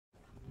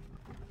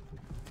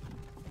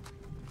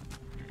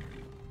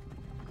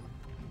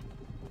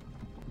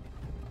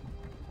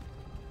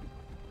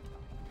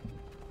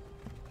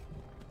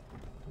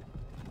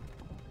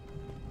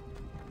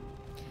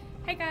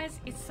Hey guys,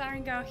 it's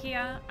siren-girl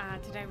here.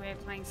 Today we're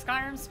playing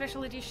Skyrim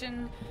Special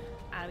Edition,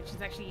 which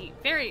is actually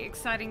very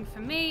exciting for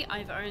me.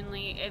 I've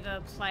only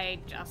ever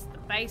played just the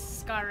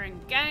base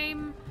Skyrim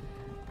game.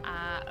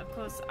 Of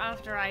course,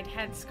 after I'd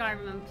had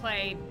Skyrim and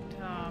played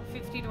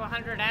 50 to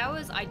 100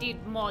 hours, I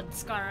did mod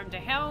Skyrim to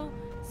hell,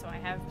 so I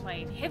have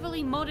played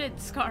heavily modded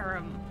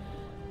Skyrim.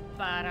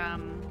 But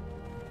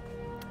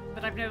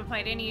I've never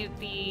played any of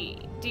the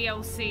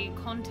DLC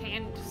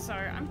content, so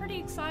I'm pretty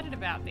excited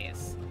about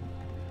this.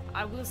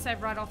 I will say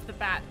right off the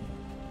bat,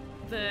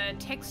 the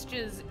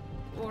textures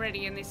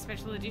already in this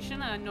special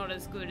edition are not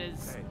as good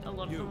as a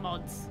lot of the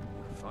mods.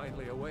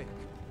 Finally awake.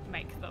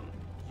 Make them.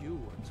 You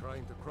were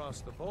trying to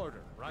cross the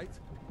border, right?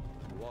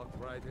 You walked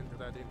right into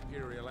that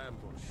Imperial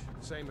ambush,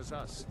 same as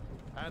us.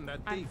 And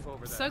that thief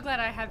over there. So glad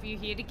I have you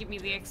here to give me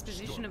the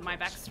exposition of my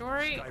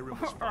backstory,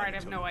 or I'd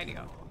have no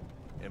idea.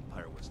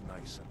 Empire was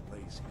nice and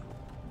lazy.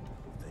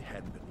 If they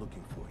hadn't been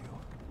looking for you,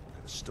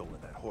 could have stolen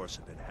that horse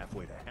and been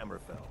halfway to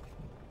Hammerfell.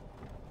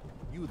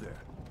 You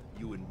there,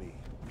 you and me,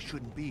 we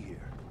shouldn't be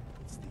here.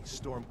 It's these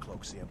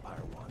Stormcloaks the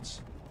Empire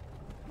wants.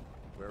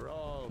 We're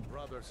all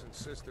brothers and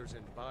sisters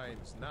in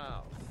binds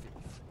now,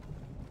 thief.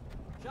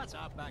 Shut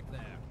up back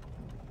there.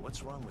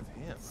 What's wrong with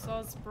him?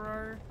 Soz,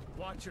 bro.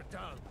 Watch your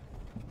tongue.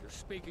 You're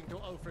speaking to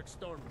Ulfric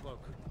Stormcloak,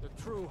 the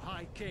true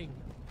High King.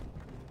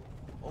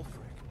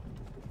 Ulfric?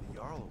 The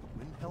Jarl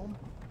of Windhelm?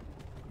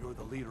 You're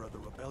the leader of the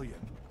rebellion.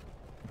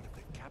 But if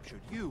they've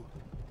captured you...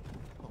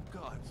 Oh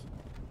gods,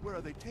 where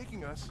are they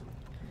taking us?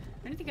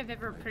 I don't think I've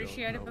ever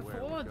appreciated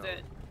before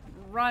that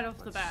right off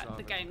the bat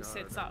the game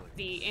sets up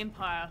the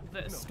Empire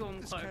versus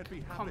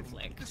Stormcloak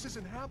conflict. This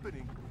isn't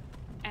happening.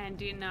 And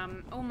in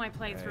all my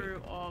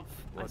playthrough of,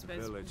 I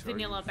suppose,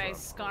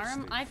 vanilla-based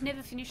Skyrim, I've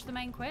never finished the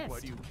main quest. Why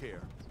do you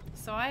care?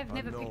 So I've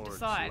never picked a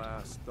side.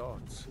 Last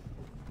thoughts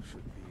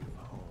should be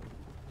of home.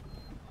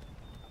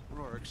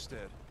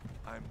 Rorikstead.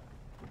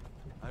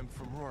 I'm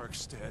from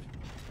Rorikstead.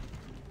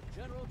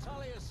 General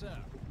Talia, sir.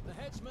 The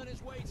headsman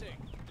is waiting.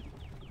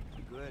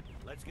 Good.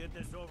 Let's get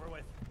this over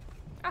with.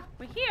 Ah,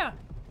 we're here!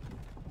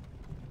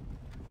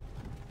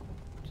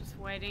 Just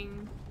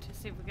waiting to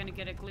see if we're going to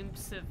get a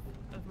glimpse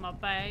of my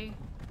bay.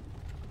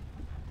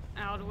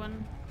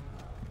 Alduin.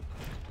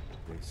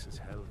 This is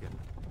Helgen.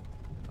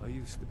 I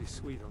used to be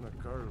sweet on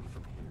a girl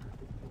from here.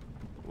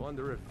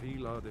 Wonder if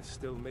Vilod is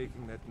still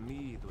making that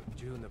mead with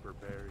juniper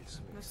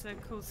berries. That's a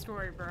cool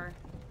story, bro.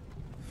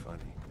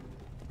 Funny.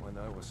 When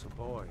I was a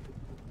boy,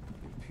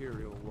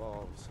 Imperial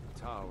walls and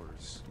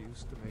towers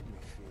used to make me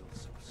feel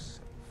so safe.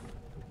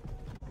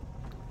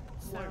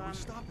 So, Why are we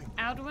stopping?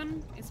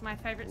 Alduin is my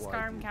favorite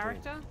Skyrim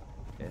character.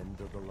 End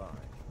of the line.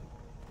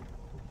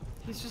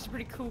 He's just a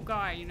pretty cool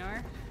guy, you know?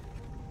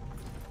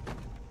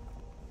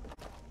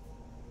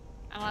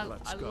 And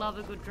I love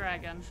a good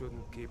dragon.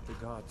 Shouldn't keep the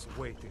gods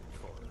waiting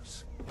for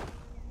us.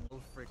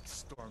 Ulfric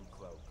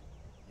Stormcloak,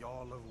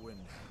 Jarl of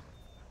Windhelm.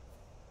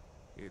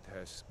 It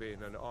has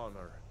been an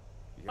honor.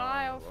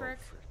 Bye, Jarl Ulfric.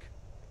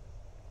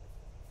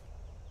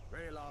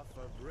 Ralof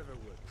of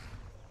Riverwood.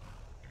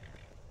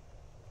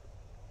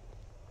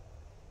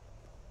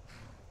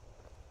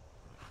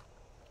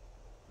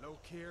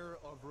 Lokir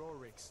of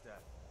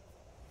Rorikstead.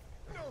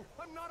 No,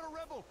 I'm not a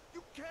rebel.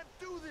 You can't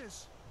do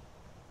this.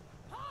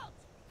 Halt!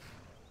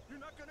 You're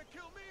not gonna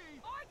kill me.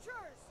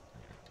 Archers!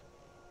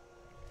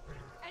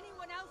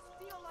 Anyone else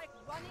feel like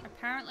running?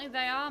 Apparently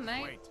they are,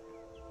 mate. Wait.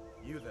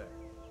 You there.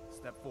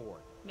 Step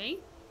forward. Me?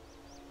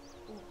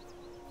 Ooh.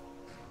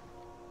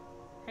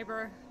 Hey,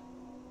 bro.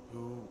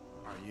 Who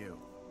are you?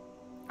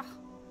 Oh.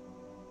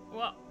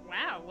 Well,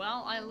 wow.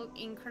 Well, I look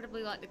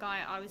incredibly like the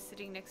guy I was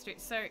sitting next to.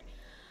 So,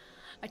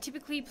 I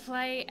typically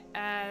play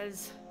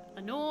as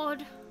a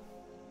Nord.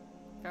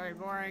 Very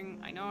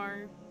boring, I know.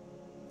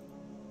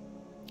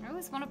 I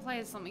always want to play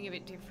as something a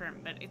bit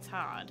different, but it's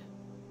hard.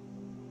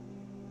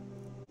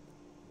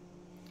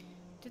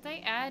 Did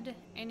they add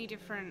any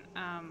different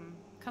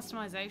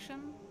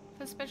customization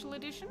for Special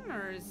Edition,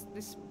 or is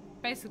this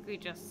basically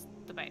just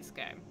the base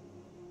game?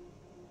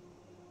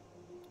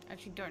 I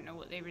actually don't know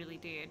what they really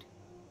did.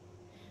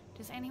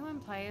 Does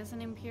anyone play as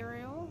an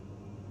Imperial?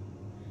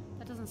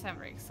 That doesn't sound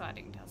very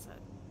exciting, does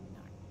it?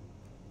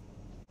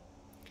 No.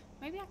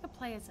 Maybe I could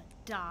play as a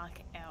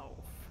Dark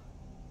Elf.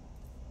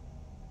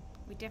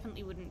 We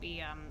definitely wouldn't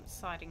be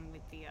siding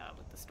with the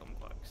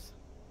Stormcloaks.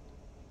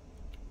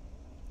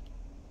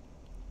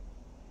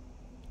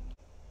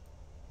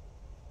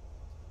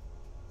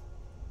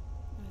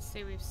 I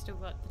see we've still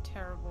got the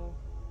terrible,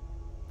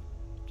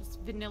 just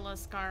vanilla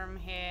Skyrim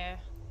hair.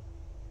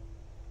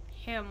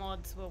 Hair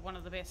mods were one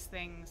of the best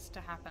things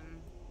to happen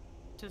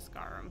to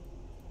Skyrim.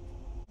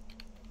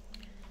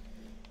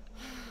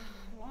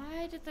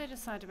 Why did they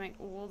decide to make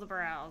all the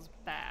brows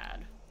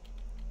bad?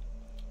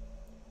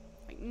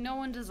 Like, no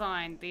one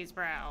designed these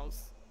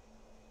brows.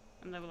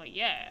 And they were like,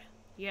 yeah,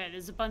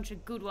 there's a bunch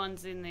of good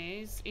ones in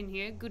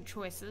here, good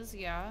choices,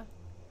 yeah.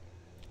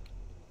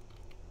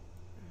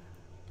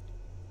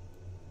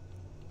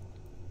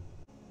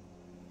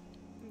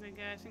 There we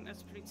go, I think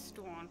that's pretty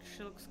staunch.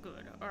 She looks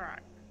good.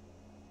 Alright.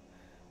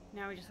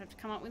 Now we just have to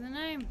come up with a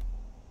name.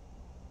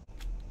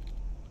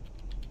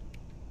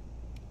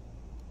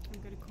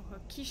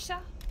 Kisha?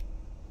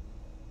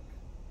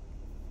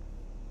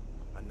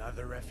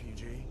 Another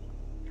refugee?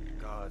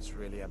 Gods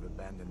really have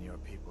abandoned your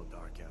people,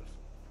 Dark Elf.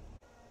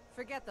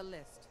 Forget the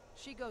list.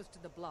 She goes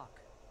to the block.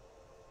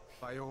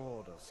 By your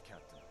orders,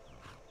 Captain.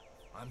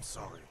 I'm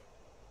sorry.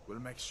 We'll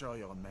make sure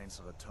your remains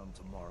are returned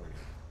tomorrow.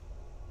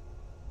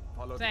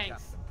 Follow Thanks.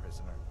 the captain,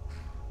 prisoner.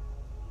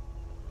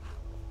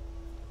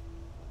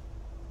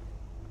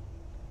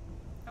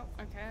 Oh,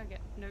 okay, I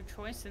get no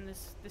choice in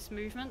this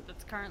movement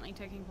that's currently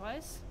taking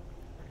place.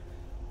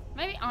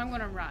 Maybe I'm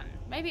gonna run.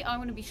 Maybe I'm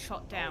gonna be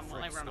shot down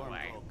while I run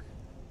away.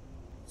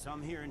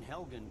 Some here in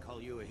Helgen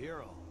call you a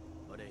hero,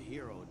 but a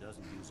hero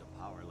doesn't use a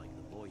power like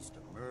the voice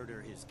to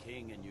murder his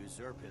king and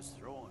usurp his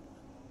throne.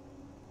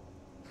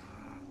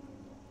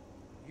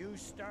 You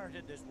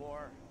started this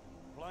war,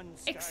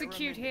 plunged Skyrim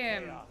Execute into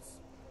him. chaos,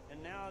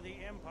 and now the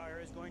Empire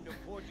is going to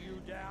put you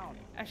down.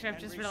 Actually, I've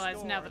just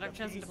realized now that I've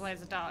chosen to play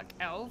as a dark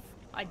elf,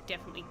 I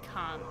definitely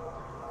can't.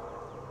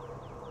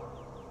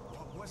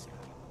 What was that?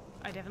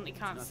 I definitely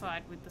can't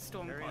side with the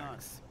Carry on.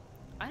 Stormcloaks.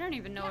 I don't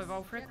even know if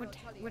Ulfric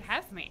would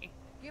have me.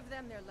 Give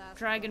them their last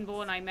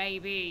Dragonborn I may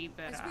be,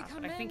 but As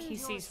we I think he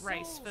commend sees your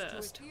race souls to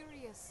first.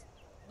 Ethereus,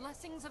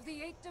 blessings of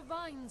the eight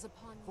divines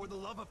upon you. For the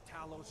love of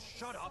Talos,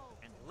 shut up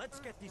and let's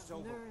get this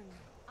over. Learn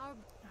our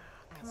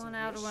Come on,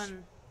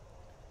 Alduin.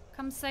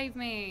 Come save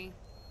me.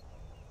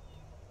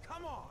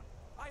 Come on!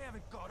 I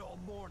haven't got all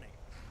morning.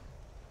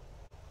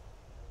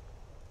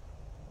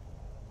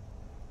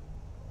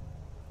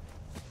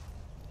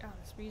 Oh,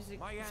 this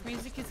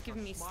music is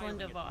giving me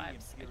Slender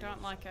vibes. I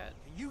don't like it.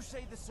 Can you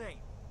say the same?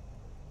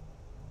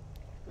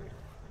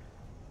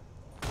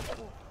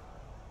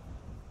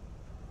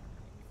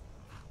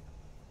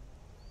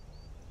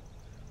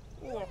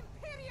 You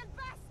Imperial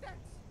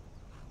bastards!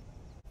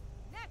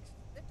 Next,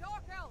 the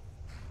Dark Elf.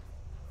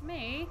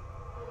 Me?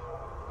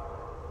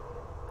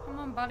 Come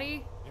on,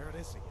 buddy. Here it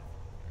is again.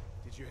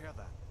 Did you hear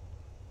that?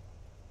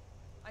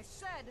 I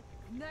said,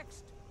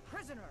 next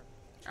prisoner.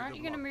 Aren't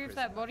you gonna move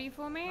that body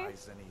for me?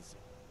 Nice and easy.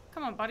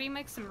 Come on, buddy,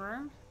 make some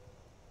room.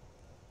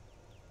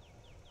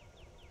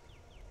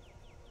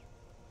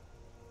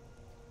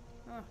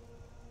 Oh.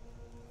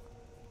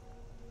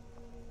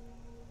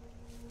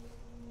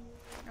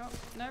 Oh,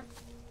 nope.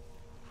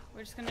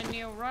 We're just gonna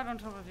kneel right on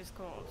top of his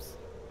corpse.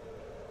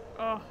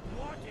 Oh.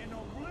 What in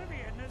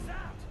oblivion is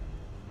that?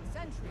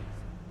 Sentries,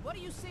 what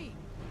do you see?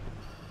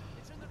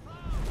 It's in the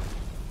clouds.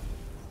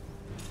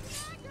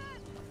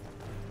 Dragon!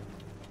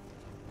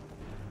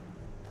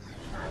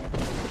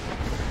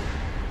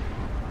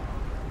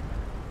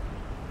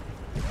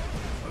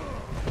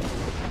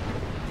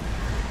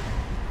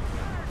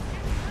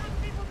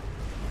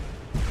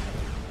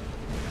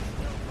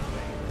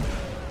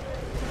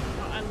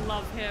 I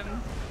love him.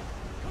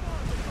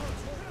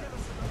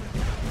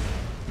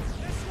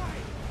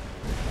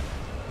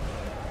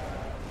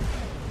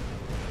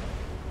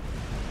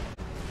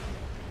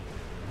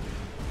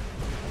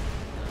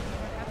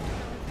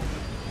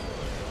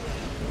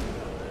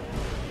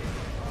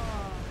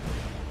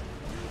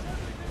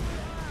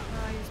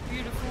 Oh, he's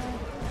beautiful.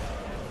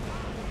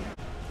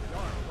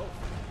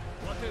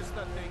 What is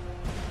that thing?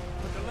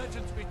 Could the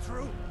legends be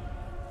true?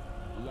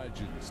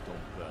 Legends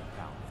don't burn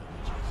down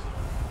villages.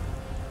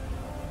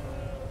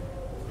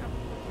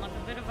 Like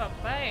a bit of a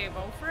babe,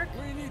 Ulfric.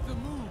 We need to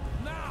move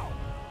now!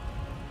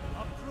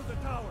 Up through the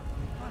tower.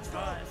 Let's go!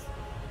 Guys.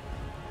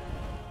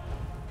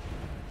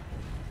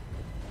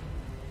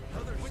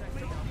 Another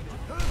sector.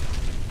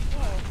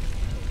 Oh.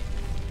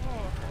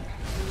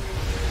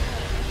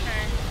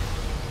 Okay.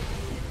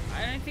 I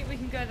don't think we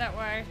can go that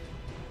way.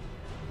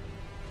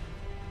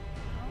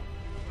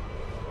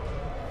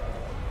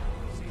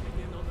 See it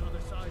again on the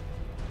other side.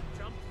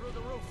 Jump through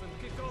the roof and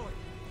keep going.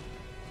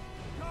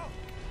 Go!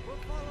 We'll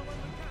follow when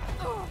we can.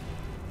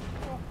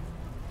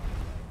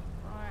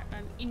 Alright,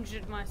 I've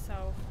injured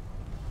myself.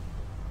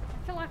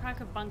 I feel like I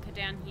could bunker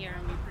down here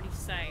and be pretty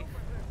safe.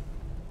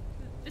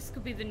 This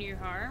could be the new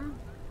home.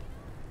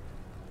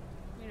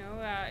 You know,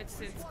 it's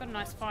got a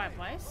nice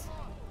fireplace.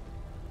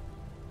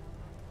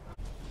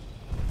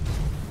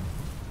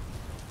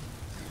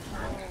 Oh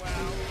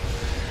wow.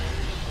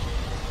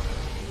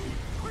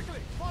 Quickly,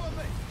 follow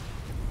me!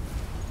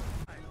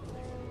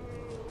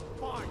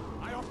 Fine,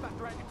 I hope that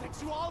dragon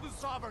takes you all to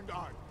Sovereign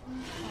Guard! Oh,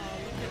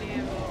 look at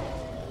him.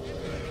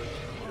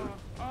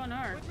 Oh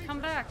no, come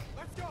back.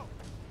 Let's go!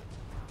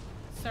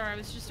 Sorry, I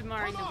was just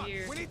admiring Hold the on!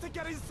 view. We need to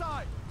get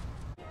inside!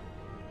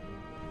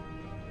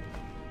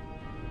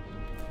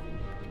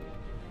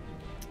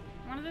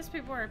 One of those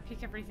people where I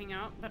pick everything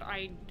up, but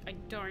I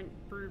don't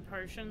brew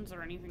potions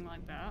or anything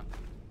like that.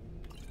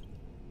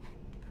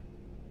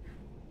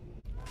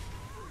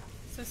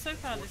 So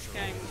far this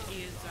game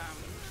is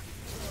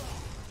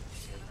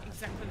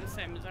exactly the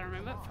same as I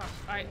remember. Fuck,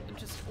 I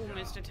just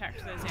almost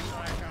attacked those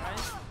Empire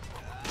guys.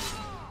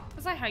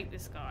 Because I hate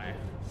this guy.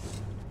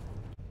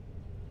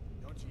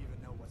 Don't you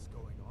even know what's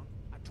going on?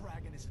 A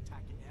dragon is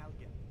attacking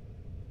Helgen.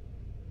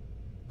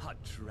 A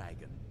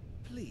dragon.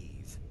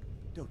 Please,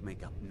 don't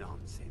make up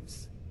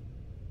nonsense.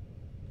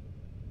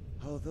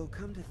 Although,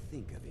 come to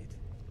think of it,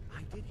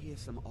 I did hear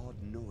some odd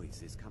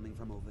noises coming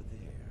from over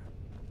there.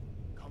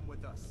 Come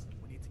with us.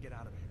 We need to get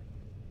out of here.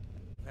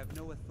 You have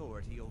no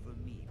authority over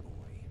me,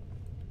 boy.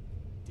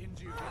 Didn't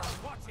you hear me?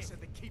 Watch I it. said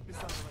the keep is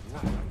under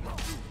What attack. are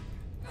you doing?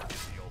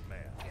 The old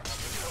man.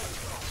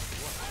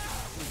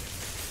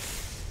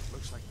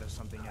 Looks like there's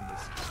something in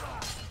this.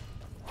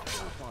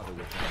 Don't bother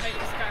with I hate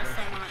this guy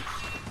so much.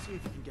 See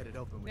if you can get it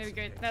open with There we some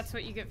go. picks. That's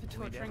what you get for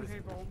We'll need torturing everything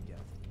we people. can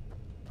get.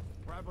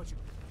 Grab what you...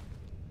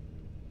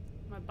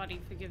 My buddy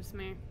forgives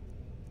me.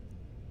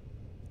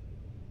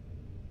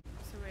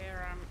 So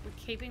we're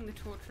keeping the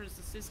torturer's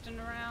assistant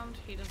around.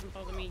 He doesn't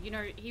bother me. You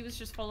know, he was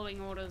just following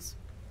orders.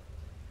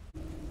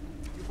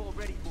 You've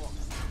already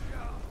lost.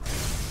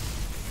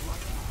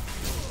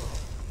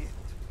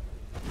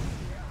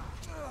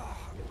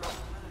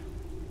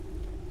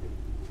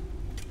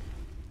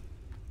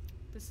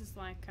 This is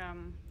like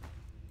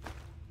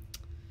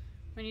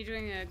when you're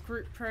doing a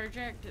group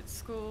project at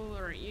school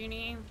or at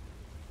uni.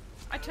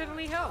 I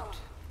totally helped.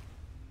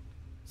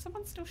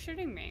 Someone's still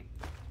shooting me.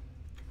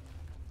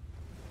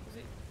 Is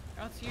it?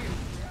 Oh, it's you.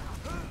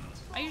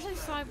 I usually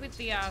side with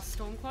the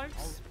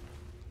Stormcloaks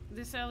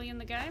this early in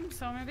the game,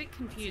 so I'm a bit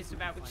confused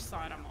about which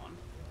side I'm on.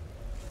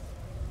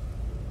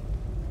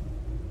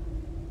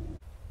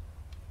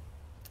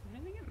 I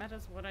don't think it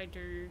matters what I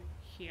do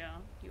here.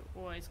 You're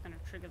always going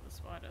to trigger the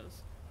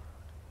spiders.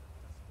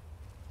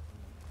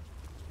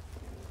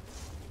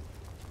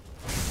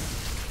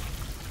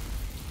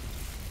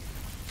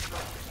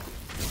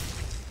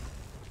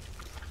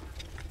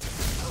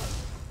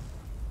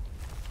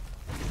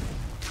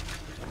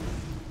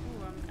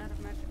 Ooh, I'm out of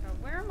magicka.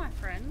 Where are my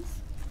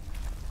friends?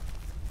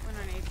 When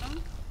I need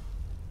them.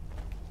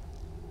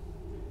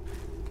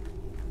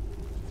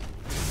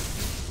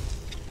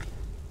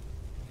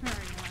 Very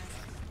nice.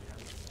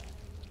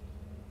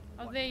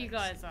 Oh, there you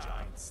guys are.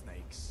 Giant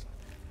snakes.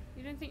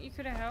 You don't think you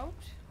could have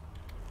helped?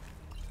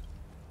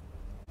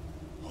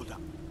 Hold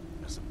up.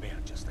 There's a bear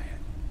just ahead.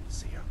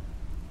 See her?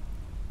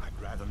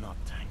 I'd rather not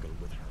tangle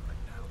with her right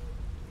now.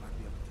 Might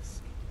be able to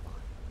sneak by.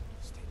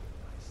 Just take it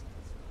nice.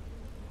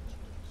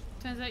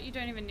 Turns out you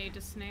don't even need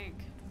to sneak.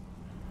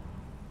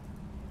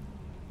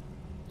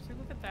 So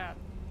look at that.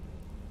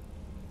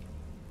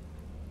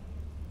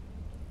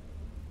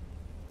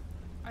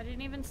 I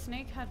didn't even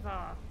sneak,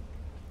 Hadvar.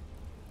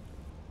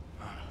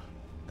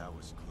 That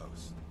was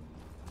close.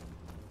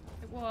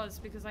 It was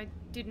because I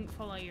didn't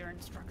follow your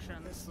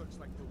instructions. This looks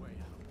like the way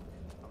out.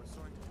 I was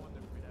starting to wonder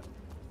if we'd ever...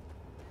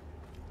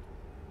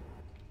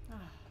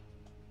 Ah.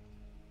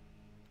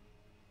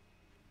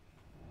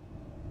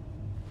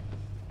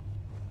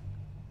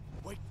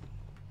 Wait.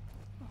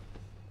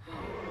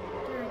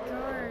 There he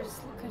goes.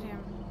 Look at him.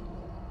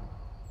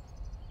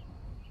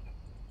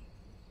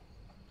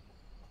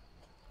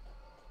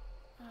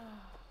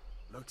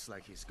 Looks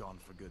like he's gone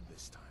for good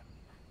this time.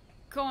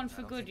 Gone for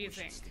I don't good, you we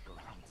should think? stick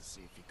around to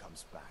see if he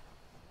comes back.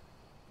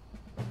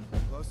 The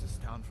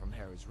closest town from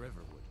here is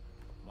Riverwood.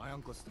 My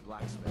uncle's the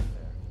blacksmith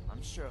there.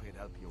 I'm sure he'd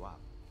help you out.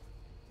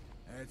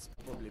 It's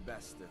probably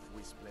best if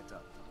we split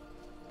up.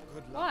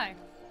 Good luck. Why?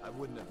 I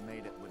wouldn't have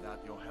made it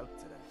without your help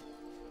today.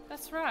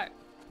 That's right.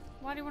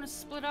 Why do you want to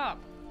split up?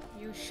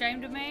 You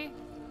ashamed of me?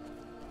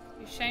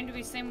 You ashamed to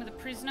be seen with a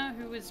prisoner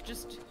who was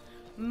just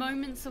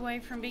moments away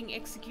from being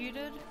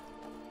executed?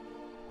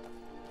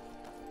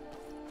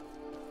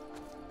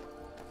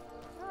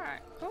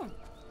 Alright, cool.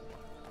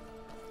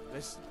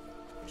 Listen,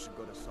 you should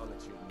go to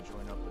Solitude and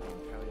join up with the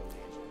Imperial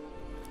Legion.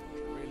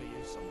 It really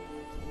is something.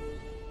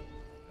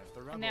 If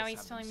the rebels And now he's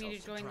have telling me to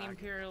themselves a join the dragon,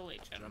 Imperial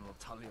Legion. General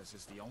Tullius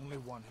is the only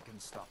one who can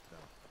stop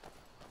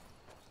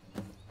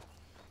them.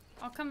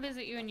 I'll come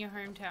visit you in your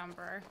hometown,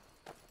 bro.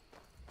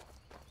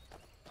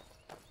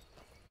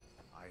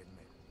 I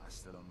admit, I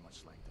still don't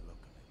much like the look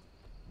of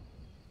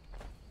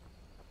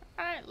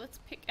it. Alright, let's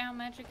pick our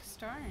magic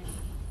stone.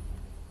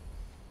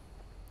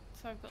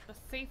 So I've got the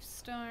Thief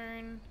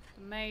Stone,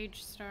 the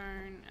Mage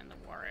Stone, and the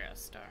Warrior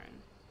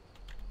Stone.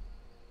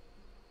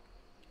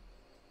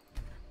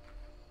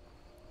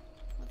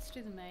 Let's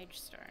do the Mage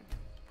Stone.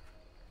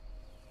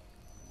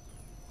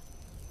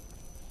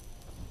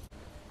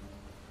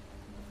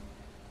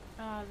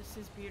 Ah, this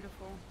is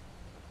beautiful.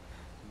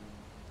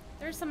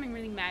 There's something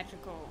really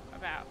magical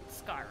about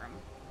Skyrim.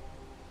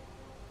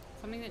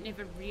 Something that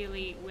never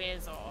really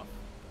wears off.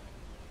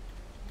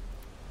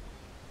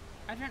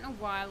 I don't know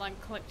why I like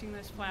collecting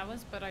those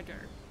flowers, but I do.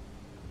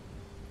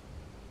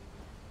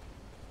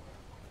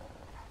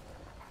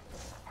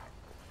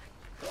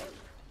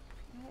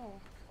 Oh.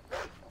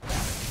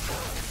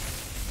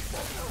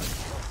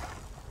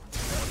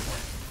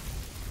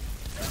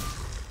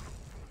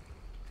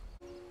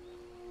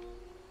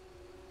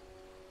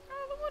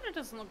 Oh, the water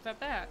doesn't look that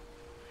bad.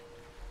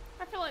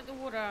 I feel like the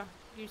water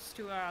used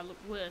to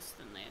look worse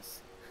than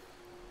this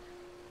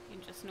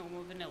in just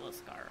normal vanilla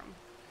Skyrim.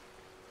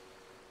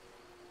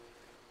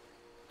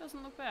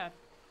 Doesn't look bad.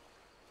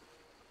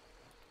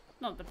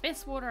 Not the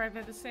best water I've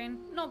ever seen,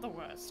 not the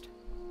worst.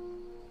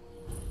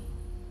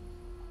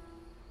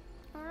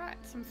 Alright,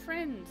 some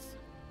friends.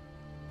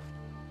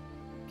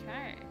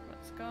 Okay,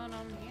 what's going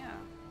on here?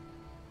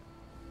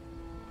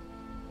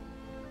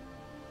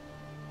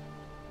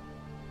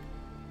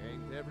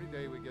 every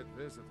day we get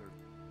visitors.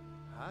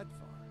 Hadvar?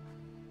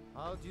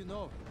 How do you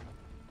know him?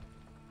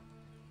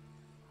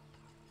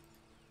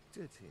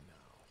 Did he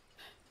now?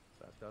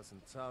 That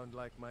doesn't sound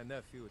like my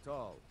nephew at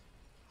all.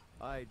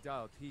 I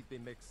doubt he'd be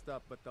mixed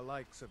up with the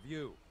likes of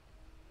you.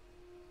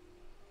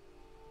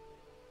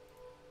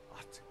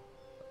 What?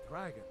 A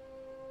dragon?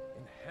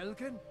 In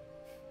Helgen?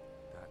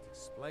 That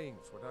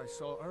explains what I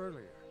saw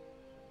earlier.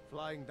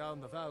 Flying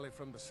down the valley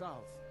from the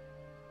south.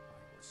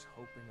 I was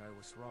hoping I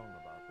was wrong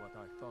about what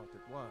I thought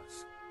it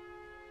was.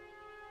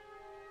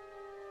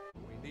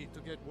 We need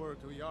to get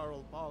word to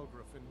Jarl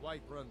Balgruuf in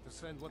Whiterun to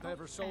send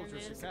whatever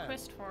soldiers he can.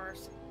 Quest for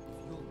us.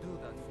 If you'll do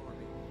that for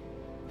me.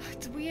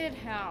 It's weird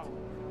how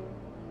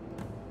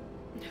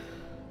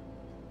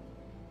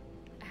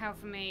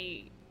for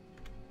me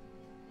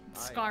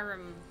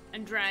Skyrim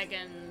and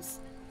dragons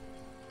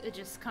are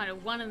just kind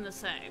of one and the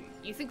same.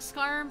 You think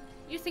Skyrim,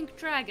 you think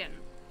dragon.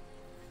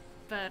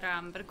 But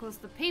of course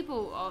the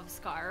people of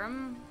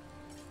Skyrim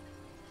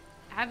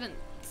haven't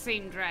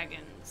seen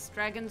dragons.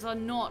 Dragons are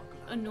not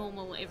a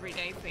normal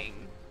everyday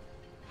thing.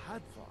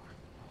 Hadvar.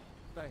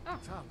 Thank you,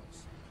 Talos.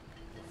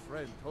 Your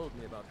friend told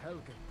me about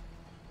Helgen.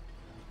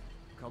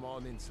 Come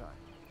on inside.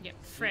 Yep,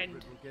 friend.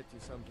 Secret will get you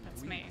something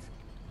That's to me. eat.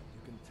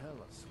 You can tell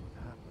us what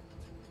happened.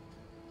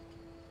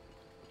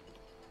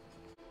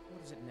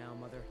 What is it now,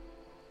 Mother?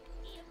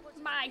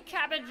 My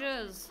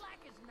cabbages!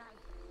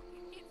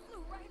 It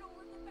flew right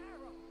over the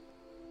barrel.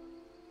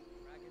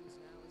 Dragons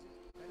now, is it?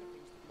 Better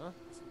things to Huh?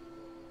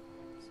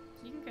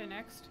 You can go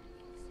next.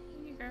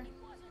 You can go. It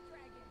was a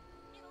dragon.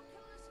 It'll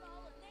kill us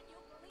all and then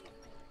you'll believe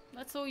me.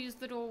 Let's all use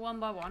the door one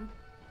by one.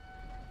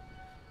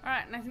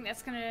 Alright, and I think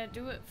that's gonna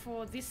do it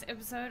for this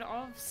episode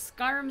of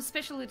Skyrim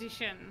Special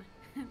Edition.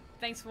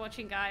 Thanks for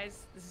watching,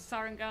 guys. This is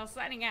Siren-Girl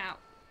signing out.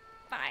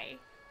 Bye.